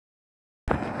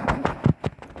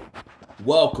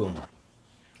Welcome.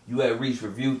 You have reached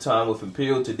review time with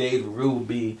Imperial. Today's review will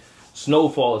be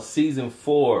Snowfall Season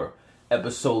 4,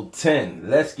 Episode 10.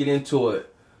 Let's get into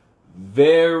it.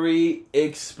 Very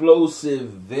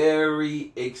explosive.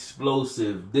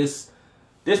 This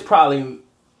probably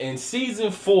in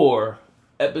Season 4,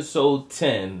 Episode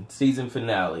 10, season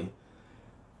finale,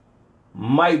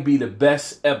 might be the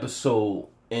best episode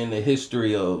in the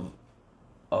history of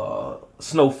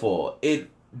Snowfall.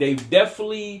 They've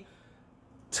definitely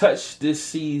touched this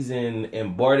season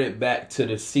and brought it back to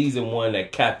the season 1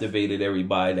 that captivated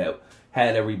everybody, that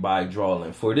had everybody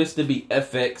drawing. For this to be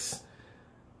FX,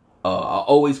 I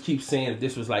always keep saying if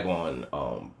this was like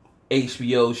on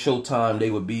HBO, Showtime, they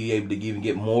would be able to even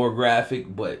get more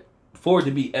graphic. But for it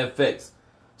to be FX,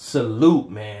 salute,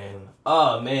 man.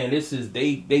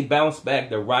 They bounced back.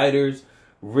 The writers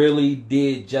really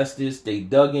did justice. They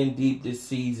dug in deep this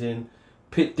season,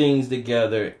 put things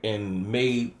together, and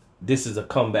made this is a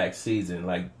comeback season.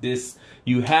 Like this,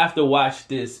 you have to watch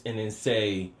this and then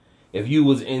say, if you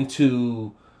was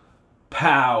into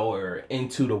Power,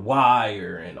 into The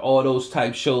Wire, and all those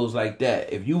type shows like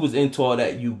that, if you was into all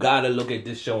that, you gotta look at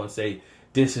this show and say,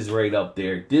 this is right up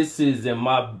there. This is in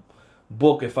my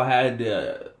book. If I had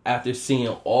to, after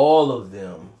seeing all of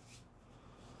them,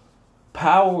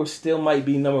 Power still might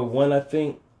be number 1, I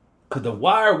think, because The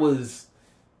Wire was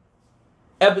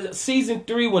season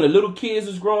 3 when the little kids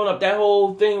was growing up, that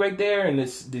whole thing right there, and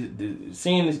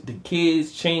seeing the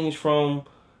kids change from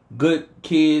good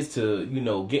kids to,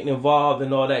 getting involved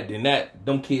and all that, then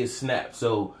them kids snapped.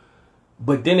 So,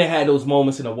 but then it had those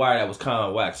moments in The Wire that was kind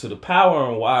of whack. So the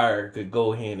Power and Wire could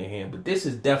go hand in hand, but this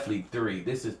is definitely 3.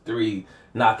 This is 3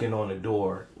 knocking on the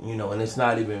door, and it's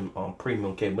not even on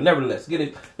premium cable. But nevertheless,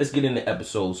 let's get into the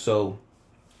episode. So,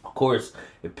 of course,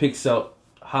 it picks up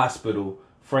hospital.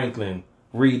 Franklin,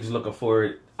 Reed's looking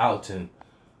for Alton.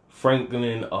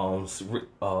 Franklin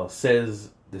says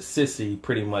to Sissy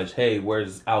pretty much, hey,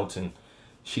 where's Alton?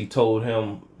 She told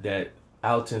him that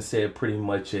Alton said pretty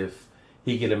much if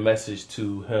he get a message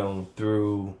to him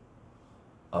through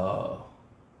the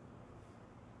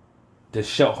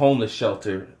homeless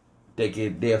shelter,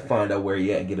 they'll find out where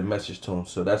he at and get a message to him.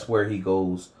 So that's where he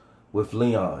goes with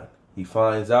Leon. He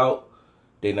finds out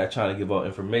they're not trying to give out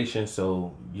information,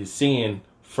 so you're seeing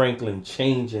Franklin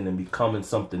changing and becoming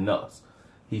something else.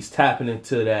 He's tapping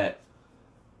into that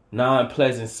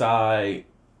non-pleasant side,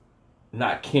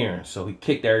 not caring. So he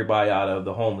kicked everybody out of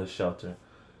the homeless shelter.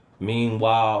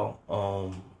 Meanwhile,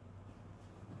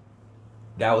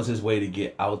 that was his way to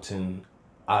get Alton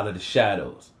out of the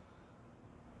shadows.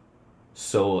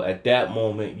 So at that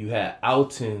moment, you had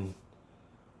Alton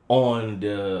on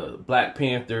the Black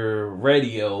Panther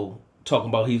radio talking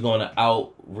about he's going to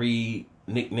out Reed.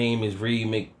 Nickname is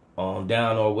Reed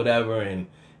down or whatever, and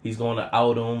he's going to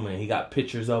out him, and he got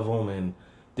pictures of him and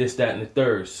this, that, and the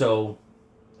third. So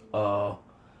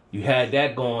you had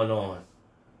that going on,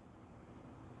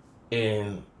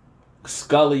 and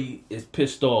Scully is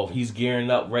pissed off. He's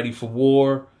gearing up, ready for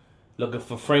war, looking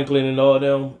for Franklin and all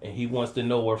them, and he wants to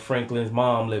know where Franklin's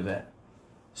mom live at.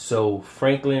 So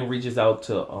Franklin reaches out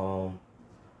to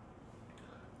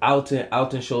Alton.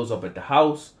 Alton shows up at the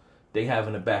house. They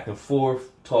having a back and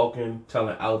forth, talking,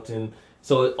 telling Alton.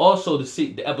 So it also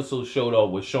the episode showed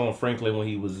up with showing Franklin when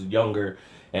he was younger,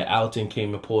 and Alton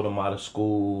came and pulled him out of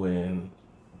school and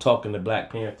talking to Black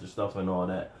Panther stuff and all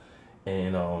that.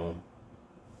 And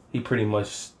he pretty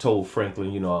much told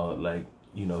Franklin, he a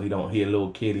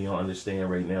little kid, he don't understand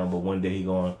right now, but one day he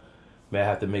may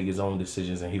have to make his own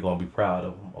decisions and he gonna be proud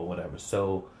of him or whatever.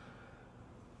 So,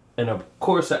 and of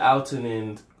course, Alton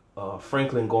and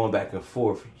Franklin going back and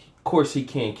forth. Of course, he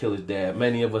can't kill his dad.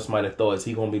 Many of us might have thought, is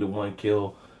he going to be the one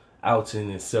kill Alton?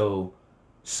 And so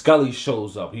Scully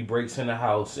shows up. He breaks in the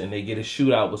house and they get a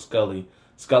shootout with Scully.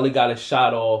 Scully got a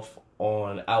shot off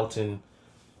on Alton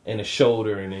in the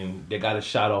shoulder, and then they got a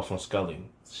shot off on Scully.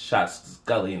 Shot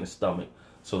Scully in the stomach.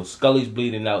 So Scully's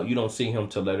bleeding out. You don't see him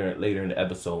till later in the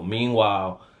episode.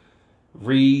 Meanwhile,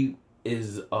 Reed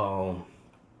is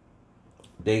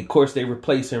they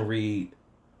replacing Reed.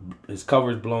 His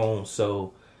cover's blown,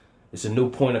 so it's a new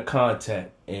point of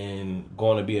contact, and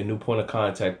going to be a new point of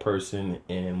contact person,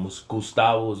 and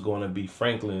Gustavo is going to be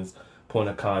Franklin's point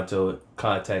of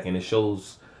contact, and it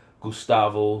shows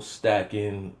Gustavo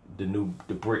stacking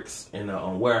the bricks in a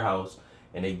warehouse,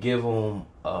 and they give him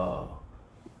the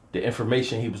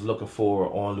information he was looking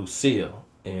for on Lucille,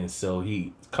 and so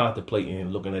he contemplating,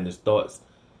 looking at his thoughts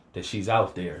that she's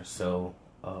out there. So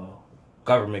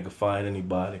government can find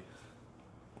anybody.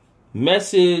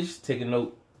 Message, take a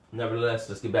note. Nevertheless,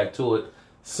 let's get back to it.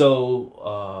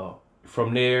 So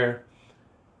from there,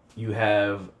 you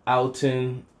have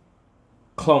Alton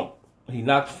Clunk. He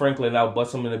knocked Franklin out,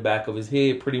 busts him in the back of his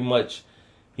head. Pretty much,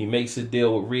 he makes a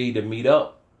deal with Reed to meet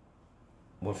up.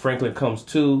 When Franklin comes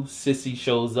to, Sissy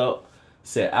shows up,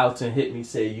 said, Alton hit me,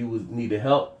 said you needed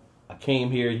help. I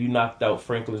came here, you knocked out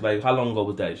Franklin's. Like, how long ago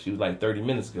was that? She was like 30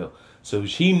 minutes ago. So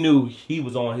she knew he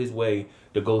was on his way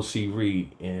to go see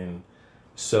Reed. And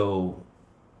so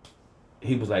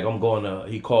he was like,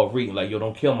 he called Reed, like, yo,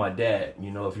 don't kill my dad.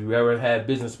 You know, if you ever had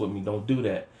business with me, don't do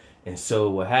that. And so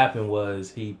what happened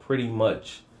was he pretty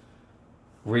much,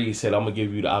 Reed said, I'm going to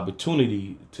give you the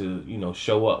opportunity to, you know,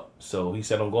 show up. So he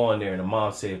said, I'm going there. And the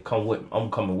mom said, come with me.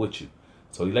 I'm coming with you.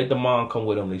 So he let the mom come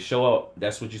with him. They show up.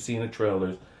 That's what you see in the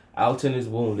trailers. Alton is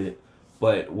wounded.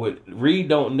 But what Reed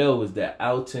don't know is that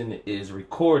Alton is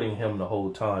recording him the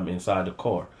whole time inside the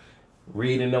car.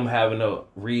 Reed and them having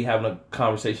a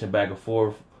conversation back and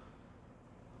forth.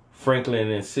 Franklin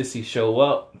and Sissy show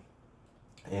up.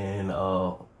 And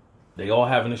they all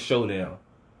having a showdown.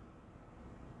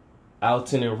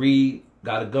 Alton and Reed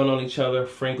got a gun on each other.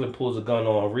 Franklin pulls a gun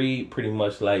on Reed, pretty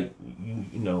much like,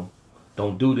 you know,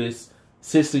 don't do this.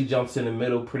 Sissy jumps in the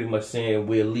middle, pretty much saying,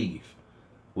 we'll leave.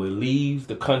 We'll leave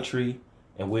the country,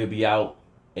 and we'll be out.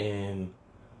 And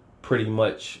pretty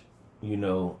much, you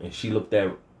know, and she looked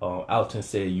at Alton,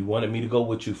 said, you wanted me to go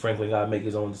with you. Franklin got to make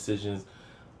his own decisions.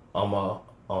 I'm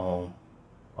gonna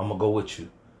go with you.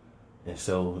 And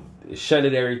so it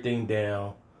shutted everything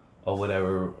down or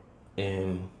whatever,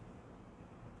 and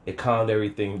it calmed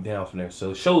everything down from there.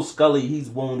 So it shows Scully, he's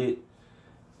wounded,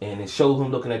 and it shows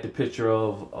him looking at the picture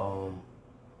of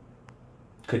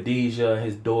Khadijah and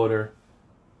his daughter,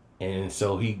 and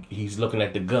so he's looking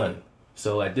at the gun.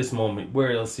 So at this moment,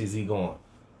 where else is he going?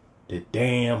 The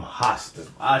damn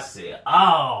hospital. I said,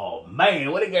 oh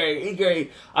man, what a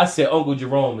great. I said, Uncle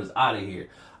Jerome is out of here.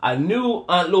 I knew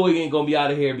Aunt Louie ain't gonna be out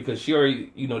of here because she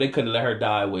already, you know, they couldn't let her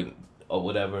die or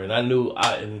whatever. And I knew,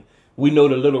 and we know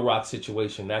the Little Rock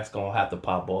situation, that's gonna have to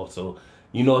pop off. So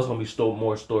you know it's gonna be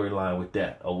more storyline with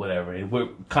that or whatever. And we're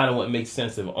kind of what makes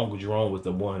sense if Uncle Jerome was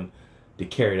the one to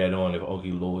carry that on if Uncle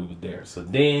Louie was there. So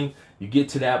then you get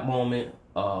to that moment.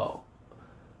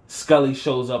 Scully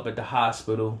shows up at the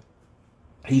hospital.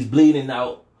 He's bleeding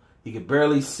out. He can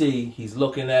barely see. He's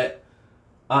looking at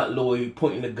Aunt Louie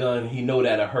pointing the gun. He know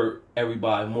that'll hurt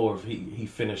everybody more if he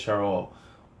finish her off.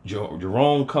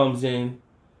 Jerome comes in,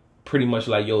 pretty much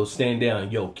like, yo, stand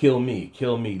down. Yo, kill me.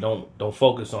 Don't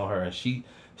focus on her. And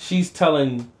she's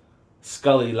telling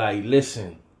Scully, like,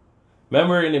 listen.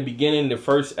 Remember in the beginning, the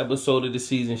first episode of the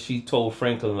season, she told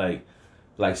Franklin,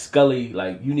 like Scully,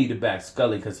 like, you need to back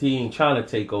Scully because he ain't trying to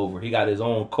take over. He got his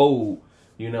own code,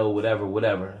 you know,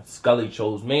 whatever. Scully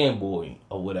chose man boy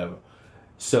or whatever.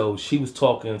 So she was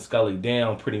talking Scully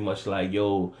down pretty much like,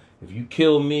 yo, if you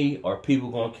kill me or people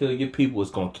going to kill your people,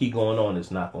 it's going to keep going on. It's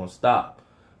not going to stop.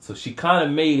 So she kind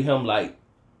of made him like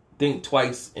think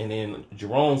twice. And then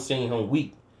Jerome seen him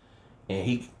weak.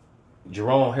 And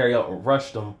Jerome hurried up and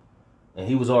rushed him. And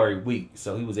he was already weak.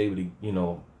 So he was able to, you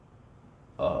know,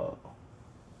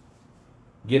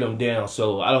 get him down.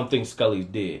 So I don't think Scully's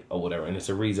dead or whatever. And it's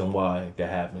a reason why that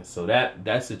happened. So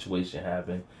that situation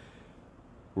happened.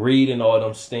 Reed and all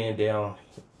them stand down,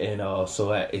 and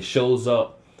so it shows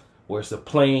up where it's a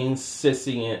plane.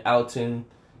 Sissy and Alton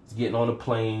is getting on the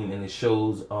plane, and it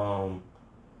shows Alton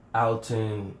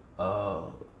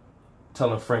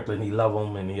telling Franklin he love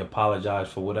him and he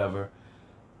apologized for whatever.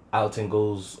 Alton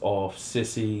goes off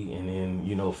Sissy, and then,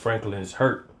 you know, Franklin's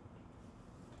hurt.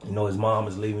 You know, his mom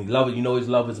is leaving. He's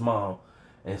love his mom,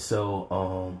 and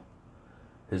so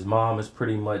his mom is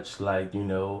pretty much like, you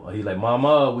know, he's like,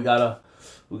 Mama, we got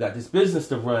this business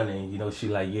to run, and, you know, she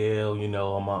like, yeah, you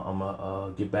know,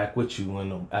 I'm get back with you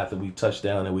when after we touch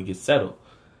down and we get settled.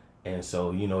 And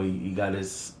so, you know, he got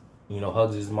his, you know,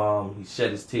 hugs his mom, he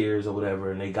shed his tears or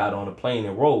whatever, and they got on the plane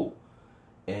and rolled.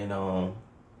 And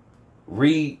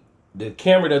Reed, the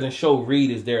camera doesn't show Reed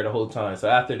is there the whole time. So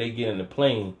after they get in the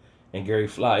plane and Gary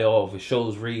fly off, it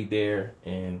shows Reed there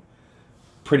and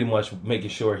pretty much making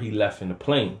sure he left in the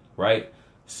plane, right?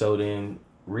 So then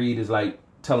Reed is like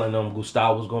telling them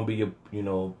Gustavo's going to be a, you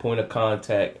know, point of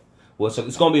contact. Well, so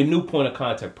it's going to be a new point of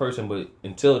contact person, but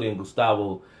until then,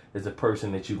 Gustavo is the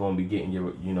person that you're going to be getting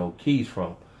your, you know, keys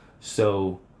from.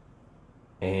 So,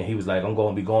 and he was like, I'm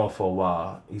going to be gone for a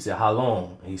while. He said, how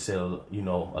long? He said, you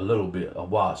know, a little bit, a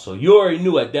while. So you already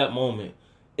knew at that moment,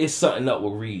 it's something up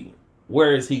with Reed.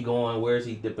 Where is he going? Where is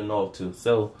he dipping off to?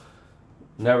 So,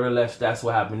 nevertheless, that's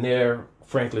what happened there.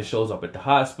 Franklin shows up at the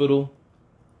hospital,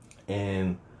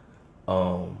 and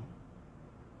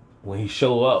when he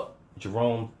showed up,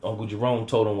 Uncle Jerome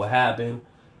told him what happened,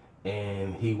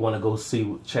 and he want to go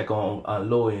check on Aunt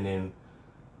Lloyd, and then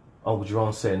Uncle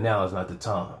Jerome said, now is not the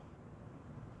time.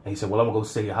 And he said, well, I'm going to go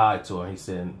say hi to her. He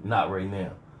said, not right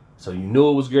now. So you knew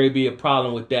it was going to be a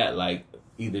problem with that. Like,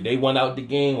 either they want out the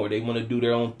game or they want to do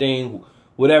their own thing.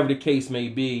 Whatever the case may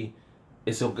be,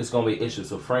 it's going to be an issue.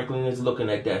 So Franklin is looking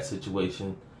at that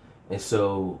situation. And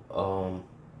so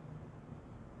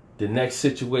the next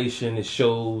situation, it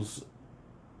shows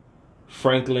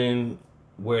Franklin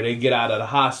where they get out of the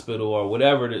hospital or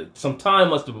whatever. Some time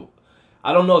must have,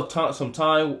 I don't know if some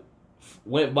time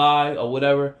went by or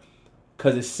whatever,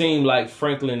 because it seemed like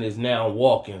Franklin is now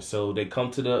walking. So they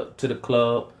come to the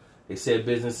club. They said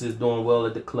business is doing well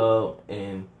at the club,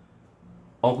 and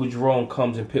Uncle Jerome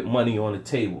comes and put money on the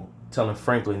table, telling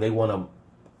Franklin they want to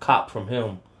cop from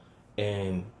him,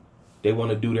 and they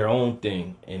want to do their own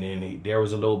thing. And then there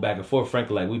was a little back and forth.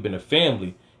 Franklin, like, we've been a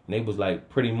family, and they was like,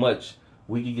 pretty much,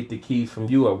 we could get the keys from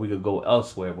you or we could go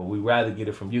elsewhere, but we'd rather get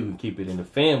it from you and keep it in the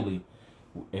family.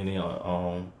 And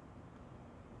then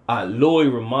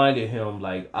Lloyd reminded him,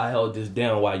 like, I held this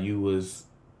down while you was,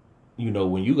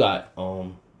 when you got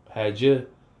had your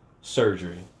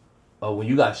surgery or when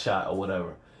you got shot or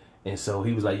whatever. And so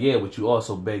he was like, yeah, but you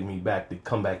also begged me back to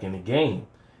come back in the game.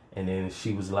 And then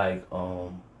she was like,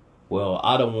 well,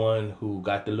 I the one who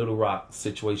got the Little Rock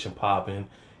situation popping,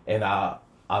 and I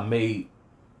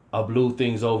blew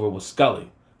things over with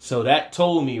Scully. So that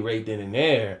told me right then and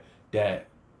there that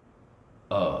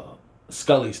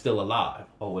Scully's still alive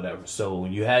or whatever. So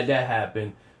when you had that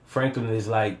happen, Franklin is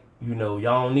like, y'all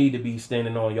don't need to be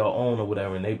standing on your own or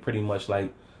whatever. And they pretty much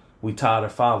like, we tired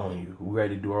of following you. We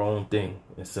ready to do our own thing.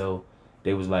 And so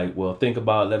they was like, well, think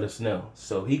about it, let us know.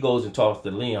 So he goes and talks to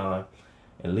Leon,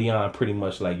 and Leon pretty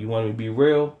much like, you want me to be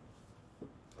real?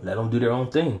 Let them do their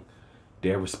own thing.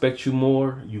 They'll respect you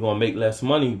more. You're going to make less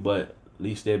money, but at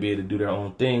least they'll be able to do their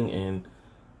own thing and,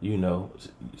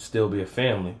 still be a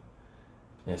family.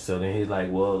 And so then he's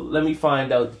like, well, let me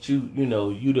find out that you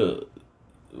the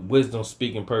wisdom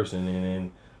speaking person. And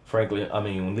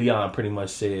then Leon pretty much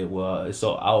said, well, it's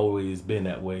always been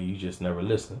that way. You just never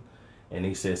listen. And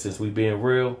he said, since we being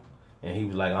real, and he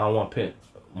was like, I don't want to put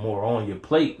more on your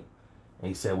plate. And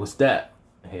he said, what's that?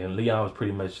 And Leon was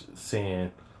pretty much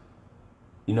saying,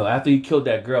 after he killed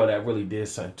that girl, that really did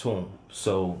something to him.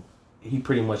 So he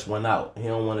pretty much went out. He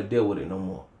don't want to deal with it no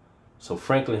more. So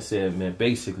Franklin said, man,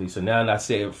 basically, so now I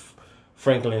said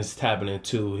Franklin's tapping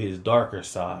into his darker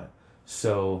side.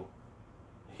 So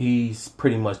he's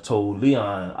pretty much told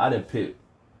Leon, I didn't put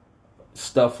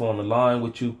stuff on the line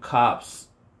with you cops,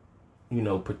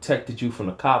 protected you from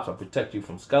the cops. I protected you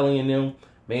from Scully and them,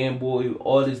 man, boy,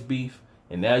 all this beef.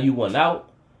 And now you went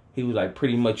out. He was like,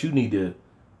 pretty much, you need to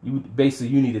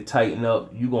tighten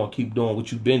up. You going to keep doing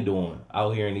what you've been doing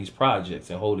out here in these projects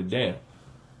and hold it down.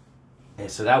 And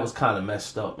so that was kind of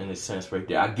messed up in a sense right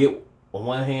there. I get on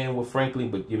one hand with Franklin,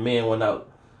 but your man went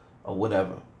out or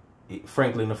whatever.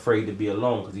 Franklin afraid to be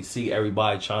alone because he see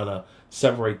everybody trying to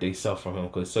separate themselves from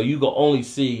him. So you can only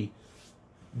see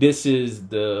this is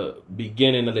the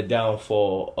beginning of the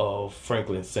downfall of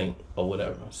Franklin Saint or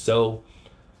whatever. So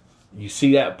you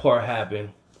see that part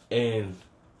happen, and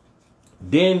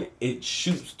then it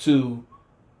shoots to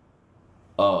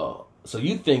so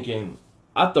you thinking,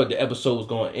 I thought the episode was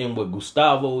going to end with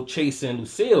Gustavo chasing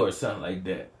Lucille or something like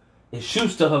that. It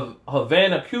shoots to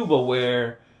Havana, Cuba,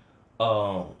 where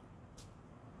Alton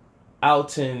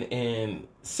and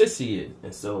Sissy is.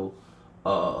 And so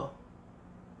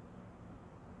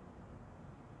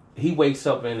he wakes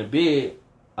up in the bed.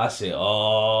 I said,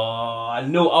 oh, I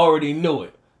already knew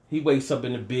it. He wakes up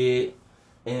in the bed,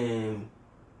 and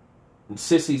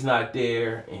Sissy's not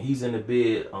there, and he's in the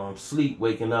bed, sleep,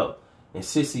 waking up. And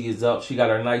Sissy is up. She got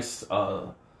her nice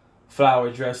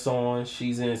flower dress on.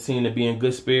 Seemed to be in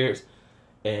good spirits.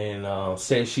 And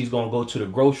says she's going to go to the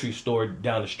grocery store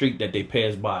down the street that they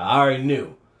passed by. I already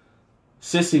knew.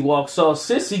 Sissy walks off.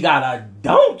 Sissy got a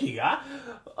donkey.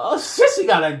 Sissy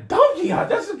got a donkey.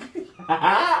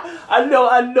 I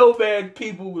know, man,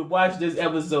 people would watch this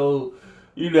episode,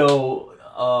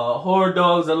 horror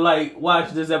dogs alike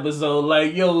watch this episode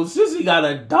like, yo, Sissy got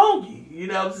a donkey. You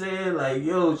know what I'm saying? Like,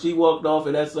 yo, she walked off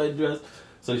in that sundress.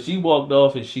 So she walked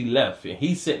off and she left. And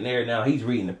he's sitting there now. He's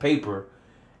reading the paper.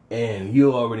 And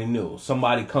you already knew.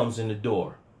 Somebody comes in the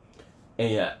door.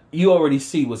 And you already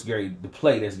see what's the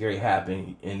play that's Gary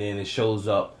happening. And then it shows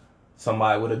up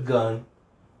somebody with a gun.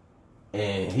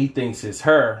 And he thinks it's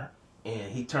her.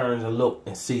 And he turns and look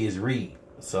and sees Reed.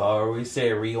 So I already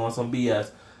said Reed on some BS.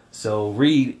 So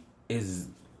Reed is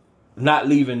not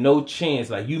leaving no chance.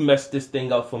 Like, you messed this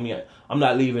thing up for me. I'm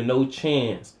not leaving no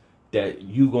chance that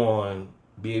you going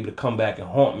to be able to come back and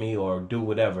haunt me or do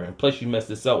whatever. And plus, you messed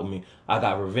this up with me. I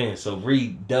got revenge. So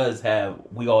Reed does have.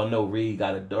 We all know Reed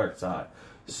got a dark side.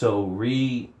 So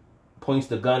Reed points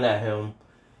the gun at him,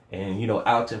 and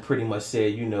Alton pretty much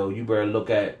said, you better look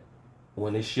at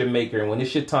when it's your maker and when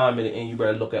it's your time in the end. You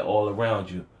better look at all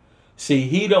around you.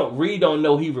 See, Reed don't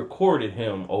know he recorded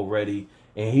him already,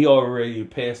 and he already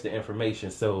passed the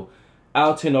information. So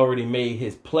Alton already made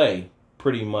his play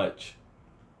pretty much.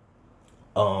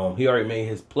 He already made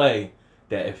his play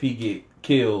that if he get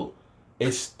killed,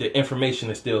 it's the information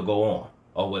that still go on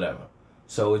or whatever.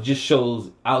 So it just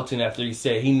shows Alton after he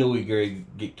said he knew he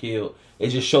could get killed. It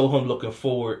just showed him looking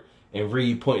forward and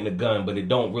Reed pointing the gun, but it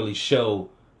don't really show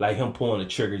like him pulling the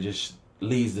trigger. Just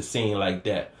leaves the scene like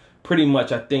that. Pretty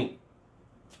much,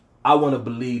 I want to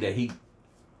believe that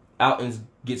Alton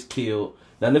gets killed.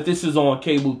 Now, if this is on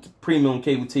premium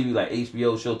cable TV like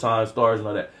HBO, Showtime, Stars, and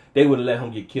all that, they would have let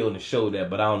him get killed and show that,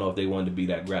 but I don't know if they wanted to be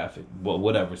that graphic. But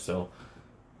whatever. So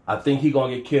I think he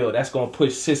gonna get killed. That's gonna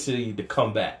push Cicely to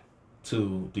come back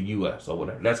to the U.S. or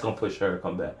whatever. That's gonna push her to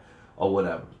come back or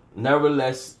whatever.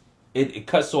 Nevertheless, it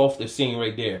cuts off the scene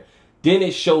right there. Then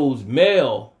it shows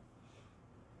Mel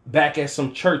back at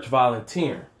some church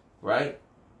volunteering, right?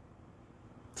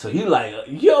 So you like,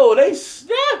 yo, they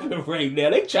snapping right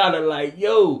now. They trying to like,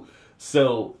 yo.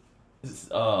 So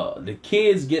the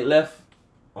kids get let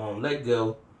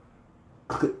go.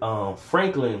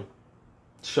 Franklin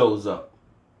shows up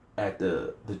at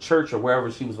the church or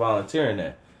wherever she was volunteering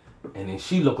at. And then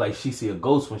she looked like she see a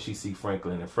ghost when she see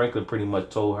Franklin. And Franklin pretty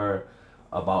much told her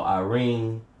about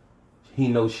Irene. He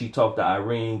knows she talked to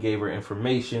Irene, gave her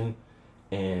information.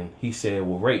 And he said,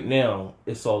 well, right now,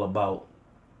 it's all about...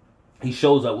 He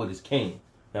shows up with his cane.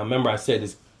 Now, remember I said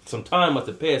this, some time must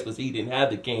have passed because he didn't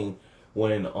have the cane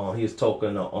when he was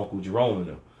talking to Uncle Jerome and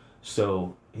them.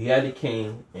 So he had the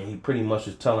cane, and he pretty much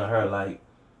was telling her, like,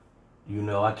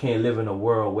 I can't live in a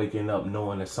world waking up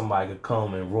knowing that somebody could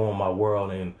come and ruin my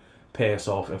world and pass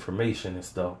off information and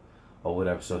stuff or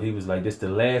whatever. So he was like, this the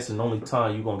last and only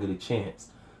time you're going to get a chance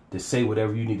to say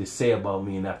whatever you need to say about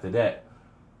me. And after that,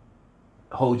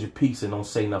 hold your peace and don't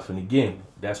say nothing again.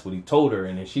 That's what he told her.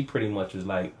 And then she pretty much was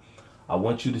like, I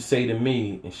want you to say to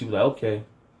me. And she was like, okay.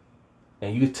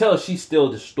 And you could tell she's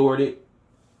still distorted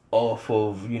off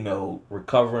of,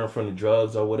 recovering from the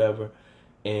drugs or whatever.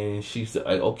 And she said,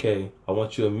 like, okay, I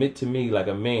want you to admit to me like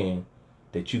a man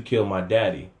that you killed my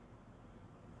daddy.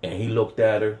 And he looked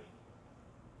at her.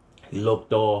 He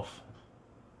looked off.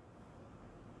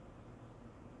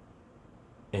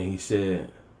 And he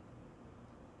said,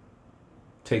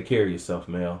 take care of yourself,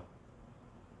 Mel.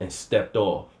 And stepped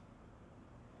off.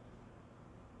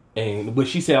 But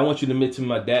she said, I want you to admit to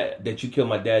my dad that you killed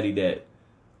my daddy, that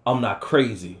I'm not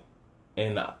crazy.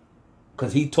 And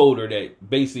because he told her that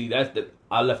basically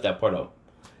I left that part up.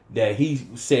 That he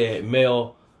said,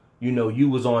 Mel, you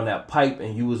was on that pipe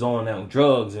and you was on that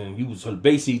drugs, and you was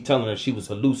basically telling her she was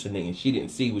hallucinating. She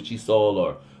didn't see what she saw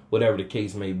or whatever the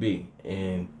case may be.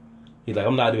 And he's like,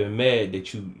 I'm not even mad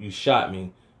that you shot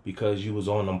me because you was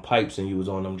on them pipes and you was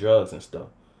on them drugs and stuff.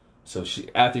 So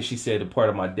after she said the part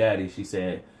of my daddy, she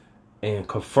said, and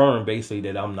confirmed basically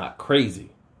that I'm not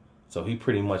crazy. So he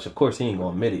pretty much, of course, he ain't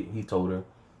gonna admit it. He told her,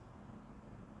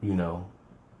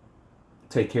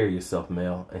 take care of yourself,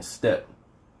 Mel, and step.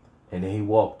 And then he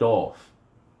walked off.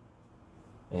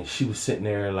 And she was sitting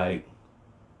there like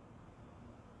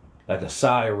a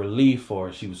sigh of relief,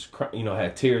 or she was,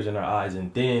 had tears in her eyes.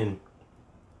 And then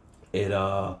it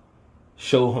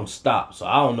showed him stop. So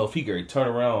I don't know if he could turn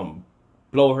around,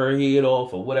 blow her head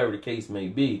off, or whatever the case may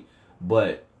be.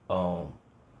 But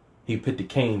he put the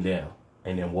cane down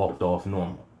and then walked off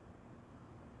normal.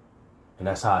 And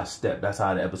that's how I stepped. That's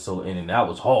how the episode ended. And that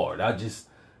was hard.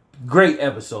 Great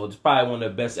episode. It's probably one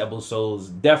of the best episodes,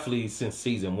 definitely since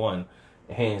season 1,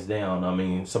 hands down. I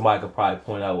mean, somebody could probably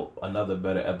point out another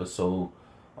better episode.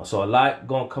 So a lot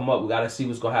gonna come up. We gotta see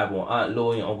what's gonna happen with Aunt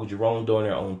Louie and Uncle Jerome doing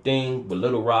their own thing with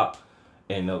Little Rock.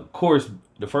 And of course,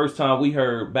 the first time we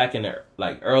heard back in the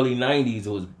early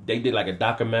 90s, they did a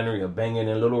documentary of banging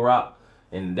in Little Rock.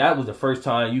 And that was the first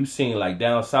time you seen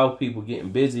down south people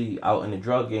getting busy out in the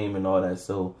drug game and all that.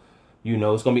 So,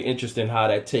 it's going to be interesting how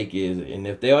that take is. And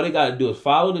if all they got to do is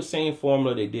follow the same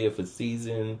formula they did for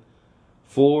season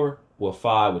 4 or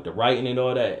 5 with the writing and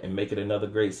all that, and make it another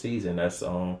great season. That's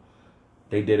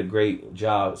they did a great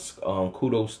job.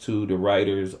 Kudos to the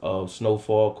writers of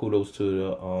Snowfall. Kudos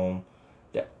to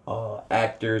the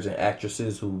actors and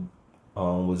actresses who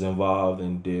was involved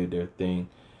and did their thing.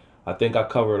 I think I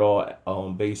covered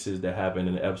all bases that happened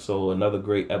in the episode. Another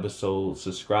great episode.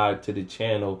 Subscribe to the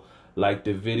channel. like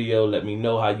the video. Let me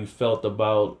know how you felt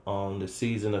about the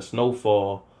season of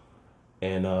Snowfall,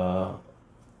 and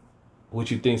what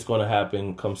you think's gonna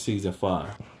happen come season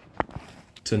 5.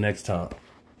 Till next time.